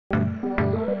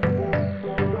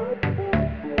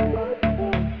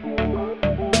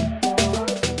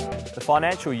The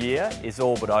financial year is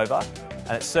all but over,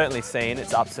 and it's certainly seen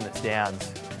its ups and its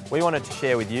downs. We wanted to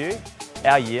share with you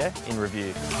our year in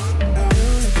review.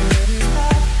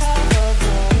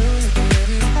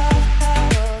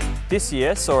 This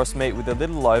year saw us meet with a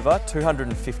little over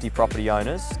 250 property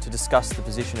owners to discuss the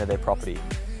position of their property.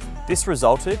 This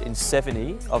resulted in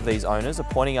 70 of these owners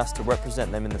appointing us to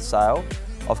represent them in the sale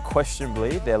of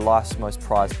questionably their life's most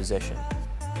prized possession.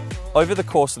 Over the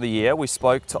course of the year, we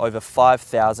spoke to over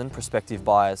 5,000 prospective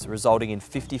buyers, resulting in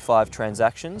 55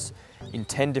 transactions in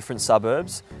 10 different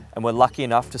suburbs, and were lucky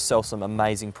enough to sell some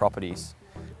amazing properties.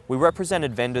 We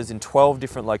represented vendors in 12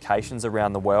 different locations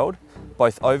around the world,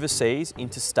 both overseas,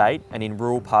 interstate and in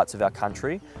rural parts of our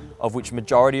country, of which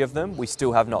majority of them we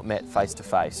still have not met face to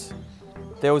face.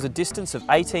 There was a distance of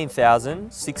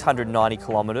 18,690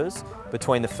 kilometres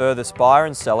between the furthest buyer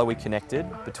and seller we connected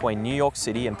between New York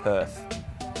City and Perth.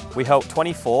 We helped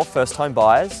 24 first-home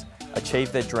buyers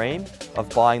achieve their dream of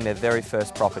buying their very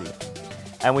first property.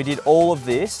 And we did all of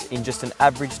this in just an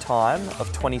average time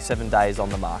of 27 days on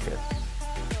the market.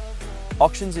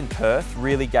 Auctions in Perth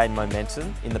really gained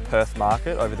momentum in the Perth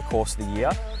market over the course of the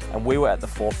year, and we were at the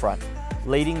forefront,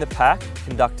 leading the pack,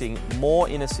 conducting more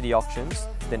inner-city auctions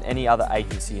than any other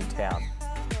agency in town.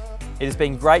 It has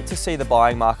been great to see the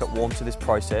buying market warm to this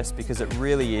process because it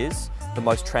really is the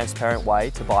most transparent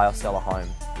way to buy or sell a home.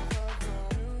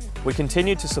 We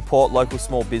continue to support local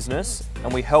small business,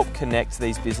 and we help connect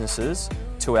these businesses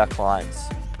to our clients.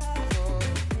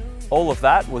 All of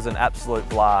that was an absolute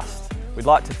blast. We'd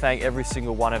like to thank every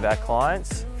single one of our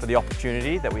clients for the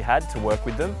opportunity that we had to work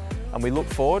with them, and we look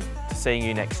forward to seeing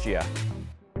you next year.